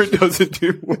 Aaron doesn't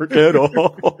do work at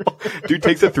all. Dude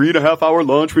takes a 3.5 hour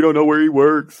lunch. We don't know where he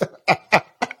works.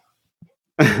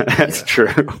 That's true.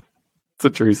 It's a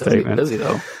true statement. Busy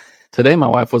though. Today, my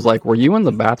wife was like, "Were you in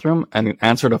the bathroom?" and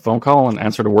answered a phone call and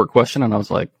answered a work question, and I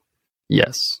was like,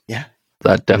 "Yes, yeah,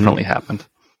 that definitely happened."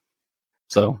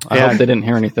 So I hope they didn't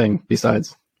hear anything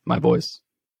besides my voice.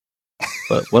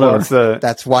 But whatever. Well,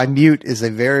 that's why mute is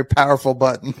a very powerful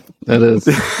button. It is.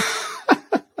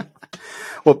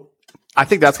 Well, I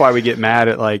think that's why we get mad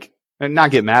at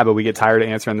not get mad, but we get tired of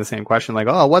answering the same question. Like,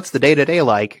 oh, what's the day to day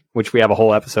like? Which we have a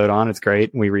whole episode on. It's great.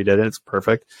 We redid it. It's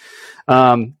perfect.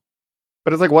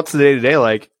 But it's like, what's the day to day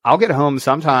like? I'll get home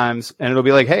sometimes and it'll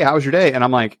be like, hey, how was your day? And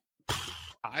I'm like,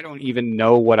 I don't even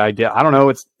know what I did. I don't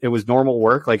know. It was normal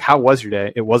work. Like, how was your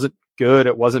day? It wasn't good.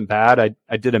 It wasn't bad.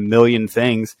 I did a million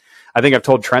things. I think I've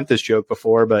told Trent this joke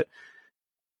before, but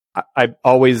I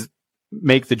always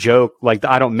make the joke like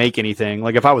I don't make anything.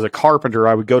 Like if I was a carpenter,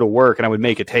 I would go to work and I would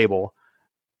make a table.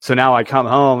 So now I come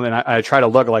home and I try to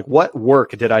look like, what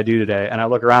work did I do today? And I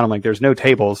look around, I'm like, there's no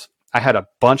tables. I had a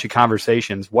bunch of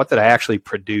conversations. What did I actually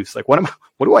produce? Like, what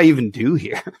do I even do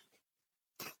here?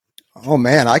 Oh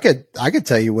man, I could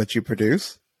tell you what you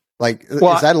produce. Like,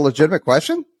 well, is that a legitimate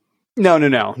question? No,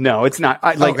 it's not.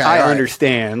 I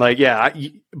understand. Like, yeah,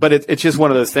 but it's just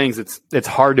one of those things. It's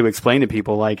hard to explain to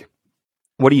people. Like,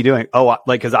 what are you doing? Oh,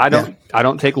 because I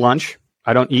don't take lunch.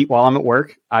 I don't eat while I'm at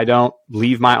work. I don't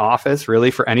leave my office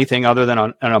really for anything other than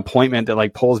an appointment that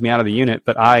like pulls me out of the unit.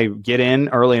 But I get in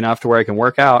early enough to where I can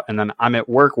work out, and then I'm at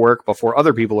work before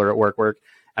other people are at work,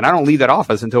 and I don't leave that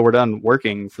office until we're done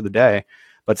working for the day.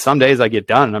 But some days I get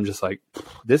done and I'm just like,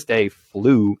 this day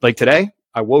flew. Like today,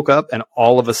 I woke up and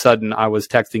all of a sudden I was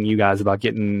texting you guys about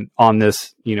getting on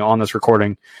this, on this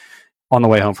recording on the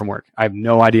way home from work. I have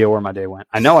no idea where my day went.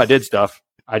 I know I did stuff.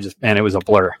 And it was a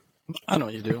blur. I know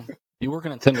what you do. You work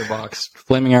in a tinderbox.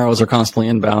 Flaming arrows are constantly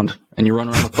inbound and you run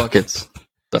around with buckets.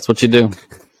 That's what you do.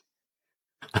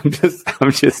 I'm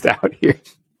just out here.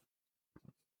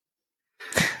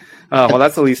 Well,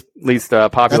 that's the least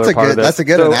popular part of this. That's a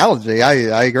good analogy.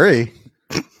 I agree.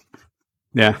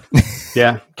 Yeah.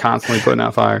 Constantly putting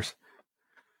out fires.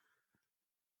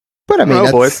 But I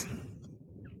mean, boys.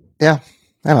 Yeah,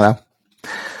 I don't know.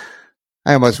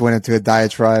 I almost went into a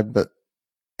diatribe, but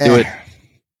Do it.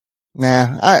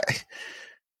 Nah, I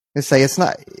say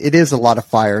it is a lot of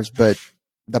fires, but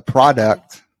the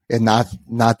product, and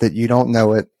not that you don't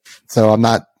know it. So I'm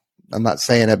not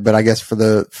saying it, but I guess for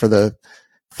the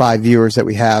 5 viewers that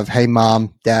we have, hey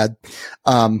mom, dad,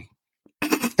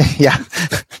 yeah,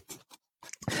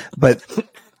 but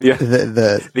yeah,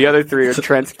 the other 3 are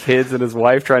Trent's kids and his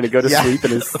wife trying to go to sleep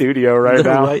in his studio right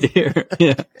now. Right here.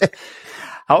 Yeah.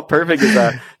 How perfect is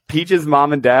that? Peach's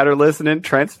mom and dad are listening.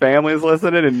 Trent's family is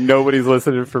listening, and nobody's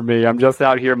listening for me. I'm just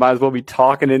out here. Might as well be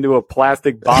talking into a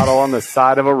plastic bottle on the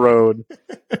side of a road.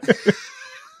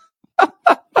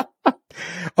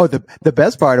 Oh, the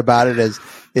best part about it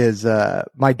is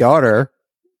my daughter,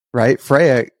 right,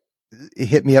 Freya,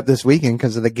 hit me up this weekend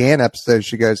because of the GAN episode.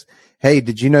 She goes, "Hey,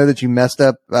 did you know that you messed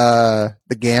up the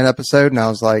GAN episode?" And I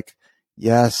was like,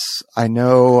 "Yes, I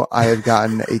know. I have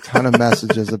gotten a ton of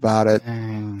messages about it."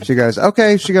 She goes,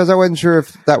 "Okay." She goes, "I wasn't sure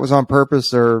if that was on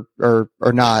purpose or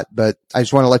not, but I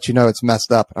just want to let you know it's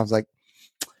messed up." And I was like,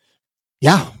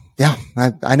 "Yeah,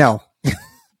 I know."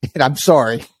 And I'm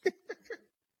sorry.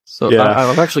 So yeah.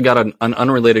 I've actually got an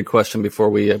unrelated question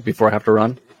before I have to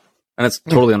run, and it's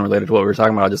totally unrelated to what we were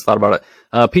talking about. I just thought about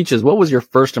it. Peaches, what was your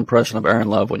first impression of Aaron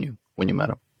Love when you met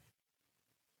him?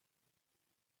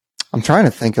 I'm trying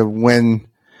to think of when.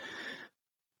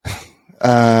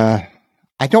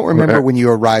 I don't remember when you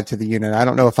arrived to the unit. I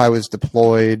don't know if I was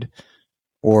deployed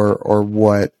or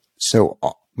what. So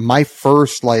my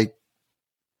first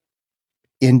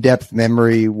in-depth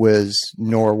memory was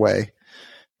Norway.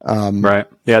 Right.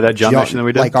 Yeah, that jump mission that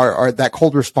we did. Like our that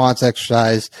cold response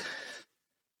exercise,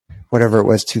 whatever it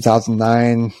was,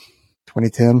 2009,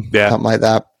 2010, something like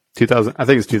that. 2000. I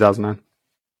think it's 2009.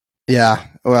 Yeah,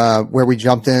 where we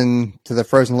jumped in to the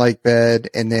frozen lake bed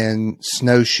and then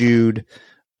snowshoed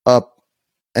up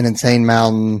an insane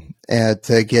mountain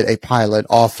to get a pilot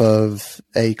off of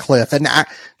a cliff. And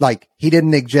he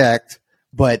didn't eject,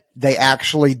 but they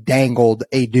actually dangled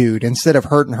a dude instead of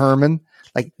hurting Herman.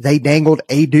 Like they dangled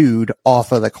a dude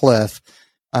off of the cliff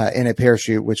in a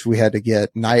parachute, which we had to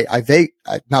get. And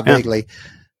vaguely,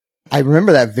 I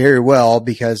remember that very well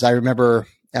because I remember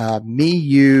me,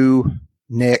 you,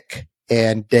 Nick,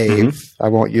 and Dave. I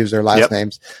won't use their last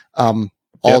names.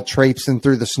 All traipsing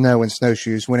through the snow in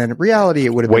snowshoes. When in reality,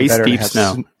 it would have been better to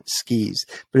have skis,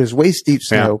 but it was waist deep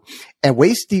snow and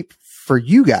waist deep for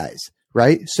you guys,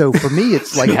 right? So for me,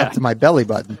 it's like up to my belly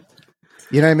button.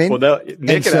 You know what I mean? Well,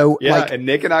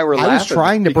 Nick and I were laughing. I was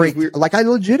trying to break, I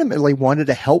legitimately wanted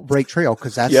to help break trail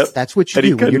because that's what you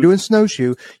do. When you're doing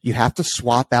snowshoe, you have to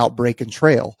swap out break and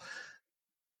trail.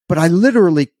 But I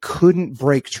literally couldn't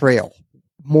break trail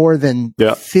more than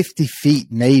 50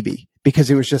 feet maybe because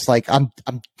it was just like, I'm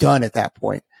done at that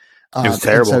point. It was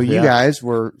terrible. So you guys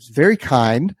were very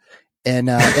kind and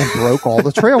broke all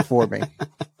the trail for me.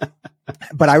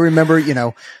 But I remember,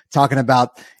 talking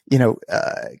about,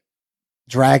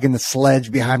 dragging the sledge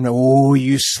behind me. Oh,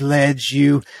 you sledge,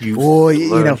 if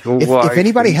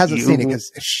anybody hasn't seen it,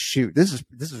 because shoot, this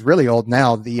is really old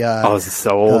now. This is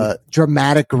so old.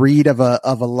 Dramatic read of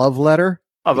a love letter.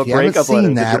 Of a breakup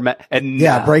letter.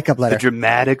 Breakup letter. The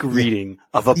dramatic reading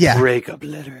of a breakup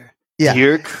letter. Yeah.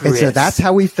 Dear Chris. And so that's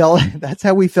how we felt. That's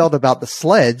how we felt about the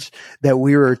sledge that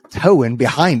we were towing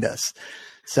behind us.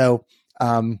 So,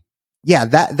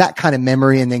 that kind of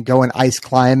memory, and then going ice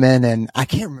climbing, and I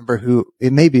can't remember who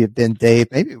it maybe have been Dave,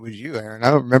 maybe it was you, Aaron.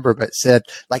 I don't remember, but said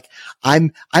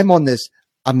I'm on this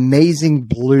amazing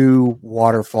blue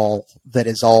waterfall that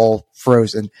is all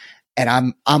frozen,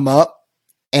 and I'm up,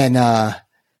 and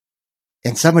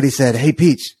somebody said, "Hey,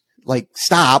 Peach,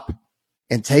 stop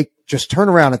and just turn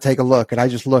around and take a look." And I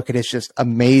just look, and it's just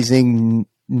amazing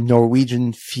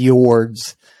Norwegian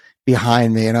fjords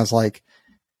behind me, and I was like,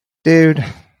 dude,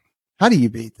 how do you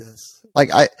beat this?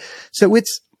 So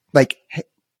it's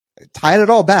tying it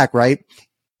all back, right?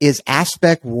 Is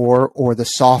Aspect War or the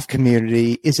soft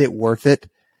community, is it worth it?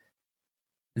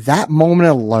 That moment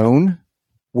alone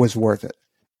was worth it.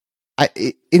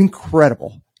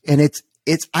 Incredible. And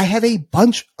I have a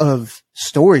bunch of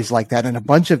stories like that and a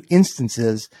bunch of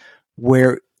instances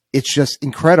where it's just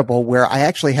incredible, where I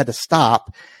actually had to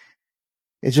stop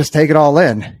and just take it all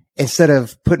in, instead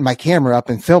of putting my camera up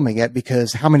and filming it,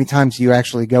 because how many times do you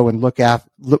actually go and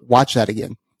watch that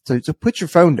again? So put your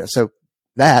phone down.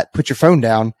 Put your phone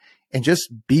down and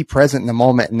just be present in the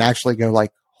moment and actually go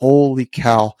holy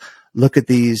cow, look at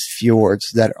these fjords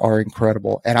that are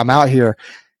incredible. And I'm out here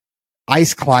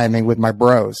ice climbing with my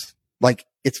bros.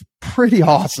 It's pretty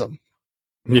awesome.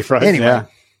 You're right. Anyway. Yeah.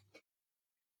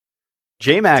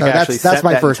 J-Mac actually set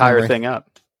that entire thing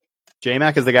up.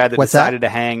 J-Mac is the guy that decided to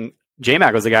hang.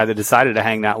 J-Mac was the guy that decided to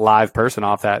hang that live person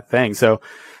off that thing. So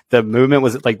the movement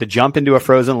was like the jump into a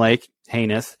frozen lake,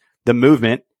 heinous. The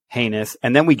movement, heinous.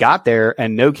 And then we got there,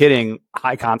 and no kidding,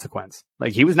 high consequence.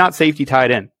 Like, he was not safety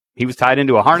tied in. He was tied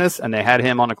into a harness, and they had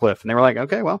him on a cliff. And they were like,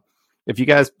 okay, well, if you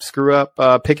guys screw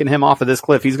up picking him off of this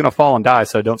cliff, he's going to fall and die,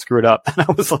 so don't screw it up. And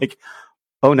I was like,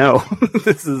 oh no,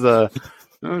 this is it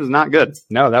was not good.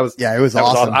 No, that was it was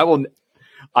awesome.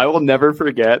 I will never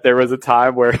forget. There was a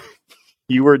time where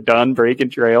you were done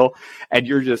breaking trail, and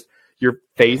your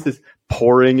face is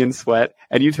pouring in sweat,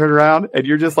 and you turn around and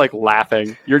you're just like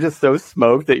laughing. You're just so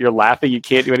smoked that you're laughing. You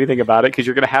can't do anything about it because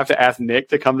you're going to have to ask Nick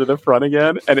to come to the front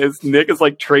again. And as Nick is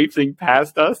like traipsing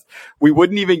past us, we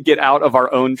wouldn't even get out of our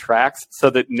own tracks so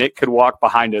that Nick could walk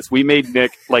behind us. We made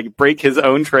Nick like break his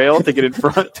own trail to get in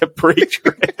front to break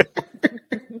trail.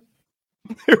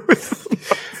 It was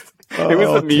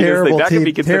the meanest terrible thing. That could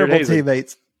be considered terrible hazing.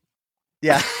 teammates.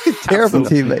 Yeah, terrible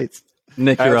teammates.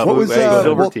 Nick, you're up. What was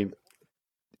silver team?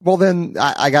 Well, then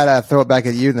I gotta throw it back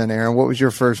at you then, Aaron. What was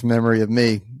your first memory of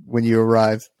me when you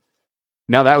arrived?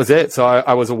 No, that was it. So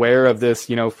I was aware of this,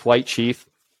 flight chief.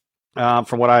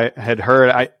 From what I had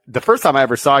heard, the first time I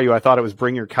ever saw you, I thought it was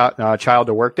Bring Your Child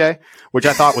to Work Day, which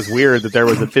I thought was weird that there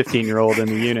was a 15-year-old in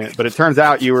the unit. But it turns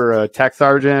out you were a tech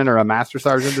sergeant or a master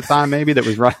sergeant at the time, maybe, that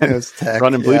was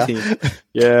running blue team.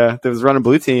 Yeah, that was running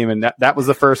blue team, and that was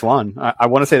the first one. I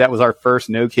want to say that was our first,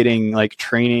 no kidding, like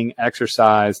training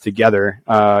exercise together.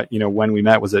 When we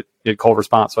met was at Cold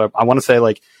Response. So I want to say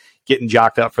like getting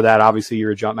jocked up for that. Obviously, you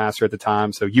were a jump master at the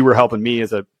time, so you were helping me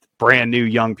as a brand new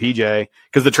young PJ,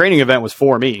 because the training event was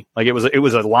for me. Like it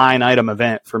was a line item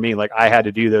event for me. Like I had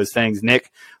to do those things. Nick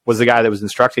was the guy that was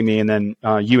instructing me, and then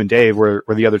you and Dave were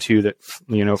the other two that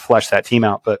fleshed that team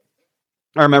out. But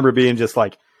I remember being just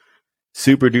like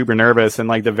super duper nervous, and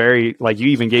like you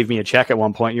even gave me a check at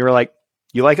one point. You were like,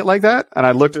 "You like it like that?" And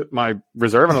I looked at my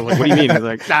reserve and I was like, "What do you mean?" He's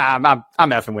like, "Nah, I'm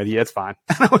effing with you. It's fine."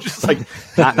 And I was just like,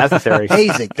 "Not necessary.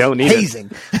 Hazing. Don't need hazing."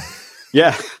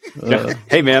 Yeah.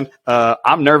 Hey man,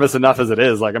 I'm nervous enough as it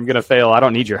is. Like I'm going to fail. I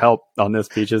don't need your help on this,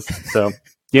 Peaches. So,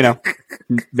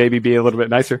 maybe be a little bit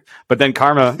nicer. But then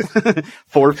karma,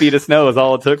 4 feet of snow is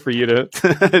all it took for you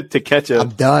to catch I'm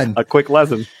done. a quick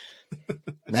lesson.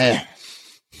 Man.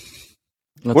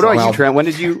 What about you, Trent?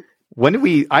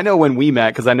 I know when we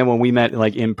met, because I know when we met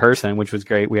like in person, which was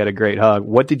great. We had a great hug.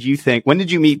 What did you think? When did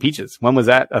you meet Peaches? When was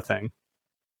that a thing?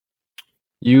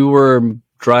 You were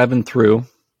driving through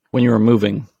when you were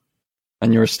moving,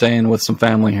 and you were staying with some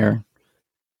family here.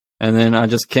 And then I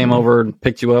just came over and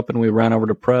picked you up, and we ran over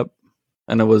to prep,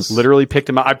 and it was literally picked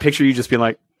him up. I picture you just being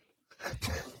like,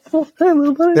 "Oh, hey,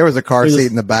 little buddy." There was a car seat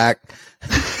in the back.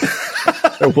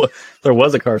 There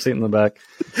was a car seat in the back.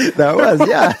 That was,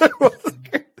 yeah.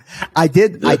 I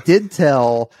did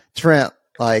tell Trent,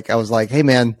 like, I was like, "Hey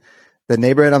man, the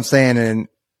neighborhood I'm staying in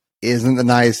isn't the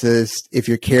nicest. If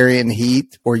you're carrying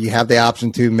heat or you have the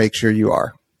option to, make sure you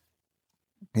are."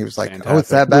 He was like, Fantastic. "Oh, it's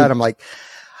that bad?" I'm like,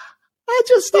 I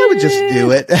would just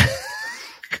do it.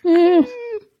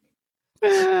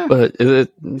 But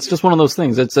it's just one of those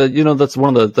things. It's that's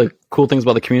one of the cool things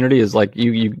about the community is like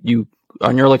you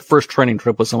on your like first training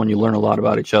trip with someone, you learn a lot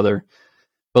about each other.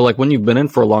 But like when you've been in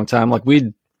for a long time, like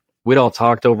we'd all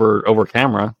talked over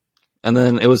camera, and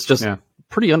then it was just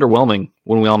pretty underwhelming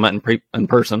when we all met in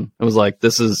person. It was like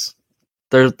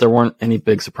there weren't any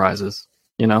big surprises.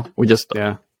 We just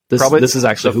This is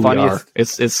actually who funniest, we are.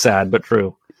 It's sad but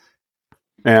true.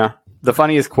 Yeah. The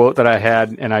funniest quote that I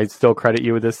had, and I still credit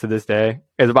you with this to this day,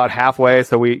 is about halfway.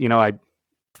 So I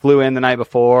flew in the night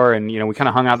before, and we kind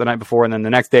of hung out the night before, and then the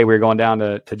next day we were going down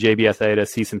to JBSA to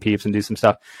see some peeps and do some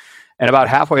stuff. And about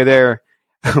halfway there,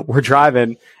 we're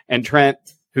driving, and Trent,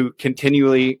 who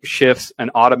continually shifts an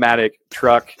automatic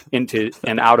truck into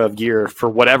and out of gear for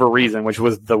whatever reason, which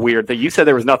was the weird thing. You said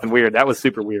there was nothing weird. That was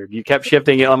super weird. You kept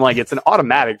shifting it. I'm like, it's an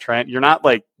automatic, Trent. You're not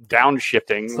like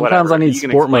downshifting. Sometimes I need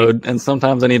sport mode, and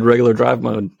sometimes I need regular drive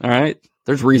mode. All right.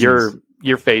 There's reasons.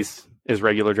 Your face is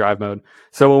regular drive mode.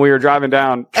 So when we were driving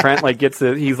down, Trent like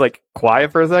he's like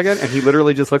quiet for a second, and he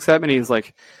literally just looks at me and he's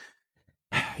like,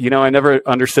 I never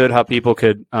understood how people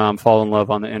could fall in love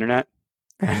on the internet.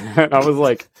 And I was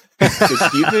like,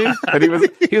 excuse me? And he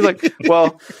was like,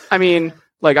 well, I mean,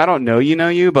 like, I don't know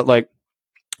you, but like,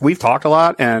 we've talked a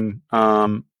lot, and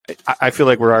I feel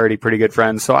like we're already pretty good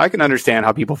friends, so I can understand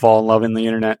how people fall in love in the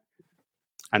internet.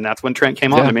 And that's when Trent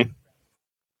came on to me.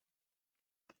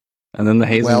 And then the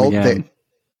hazing began.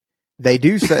 They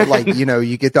do say, like,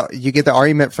 you get the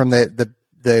argument from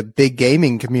the big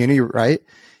gaming community, right?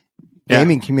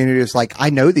 Gaming community is like, I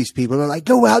know these people. They're like,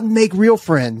 go out and make real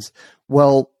friends.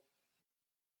 Well,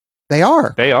 they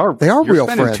are real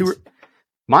friends.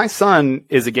 My son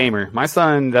is a gamer. My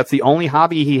son, that's the only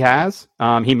hobby he has.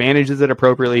 He manages it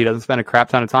appropriately. He doesn't spend a crap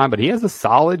ton of time, but he has a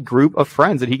solid group of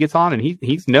friends that he gets on, and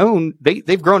he's known,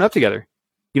 they've grown up together.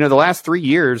 The last 3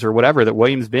 years or whatever that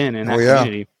William's been in that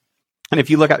community. And if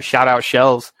you look at shout out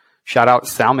Shells, shout out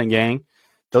Salmon Gang,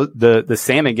 the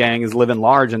Salmon Gang is living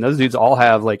large, and those dudes all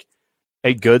have like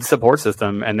a good support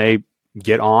system, and they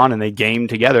get on and they game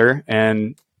together,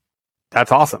 and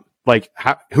that's awesome. Like,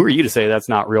 who are you to say that's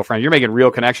not real friends? You're making real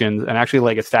connections and actually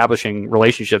like establishing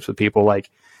relationships with people.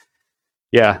 Like,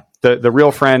 yeah, the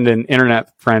real friend and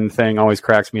internet friend thing always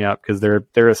cracks me up because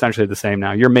they're essentially the same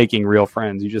now. You're making real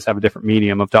friends. You just have a different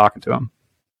medium of talking to them.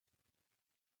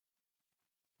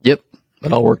 Yep,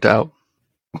 it all worked out.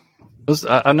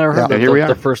 I never heard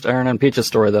the first Aaron and Peaches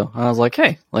story though. I was like,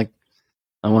 hey, like,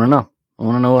 I want to know. I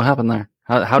want to know what happened there.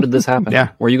 How did this happen? Yeah,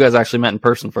 where you guys actually met in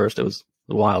person first? It was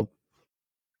wild.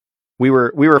 We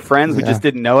were friends. We just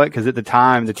didn't know it because at the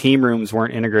time the team rooms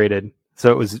weren't integrated.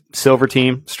 So it was Silver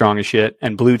Team, strong as shit,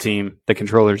 and Blue Team, the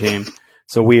controller team.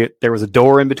 So there was a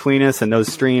door in between us, and those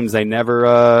streams they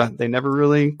never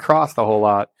really crossed a whole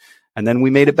lot. And then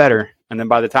we made it better. And then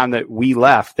by the time that we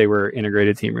left, they were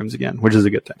integrated team rooms again, which is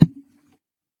a good thing.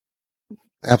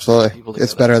 Absolutely,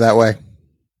 it's better that way.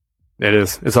 It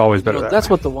is. It's always better. That's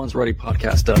what the One's Ready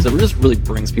podcast does. It just really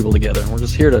brings people together, and we're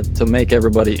just here to make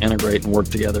everybody integrate and work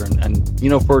together, and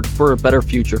for a better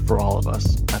future for all of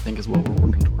us. I think is what we're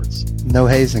working towards. No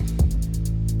hazing.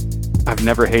 I've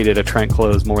never hated a Trent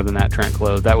close more than that Trent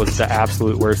close. That was the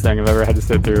absolute worst thing I've ever had to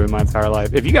sit through in my entire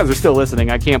life. If you guys are still listening,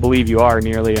 I can't believe you are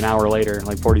nearly an hour later,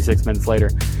 like 46 minutes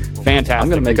later. Fantastic. I'm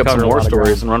going to make up some more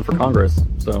stories and run for Congress.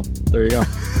 So there you go.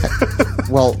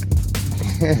 Well,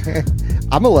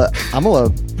 I'm gonna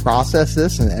process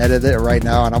this and edit it right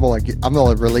now, and I'm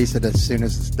gonna release it as soon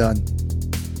as it's done.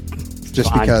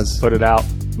 Just Fine. Because put it out,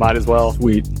 might as well.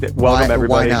 Sweet. Welcome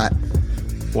everybody. Why not?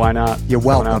 Why not? You're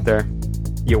welcome out there.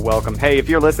 You're welcome. Hey, if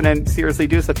you're listening, seriously,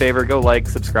 do us a favor. Go like,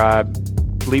 subscribe,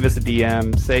 leave us a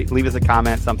DM, leave us a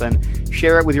comment, something.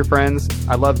 Share it with your friends.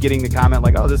 I love getting the comment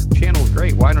like, "Oh, this channel is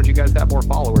great. Why don't you guys have more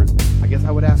followers?" I guess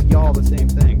I would ask you.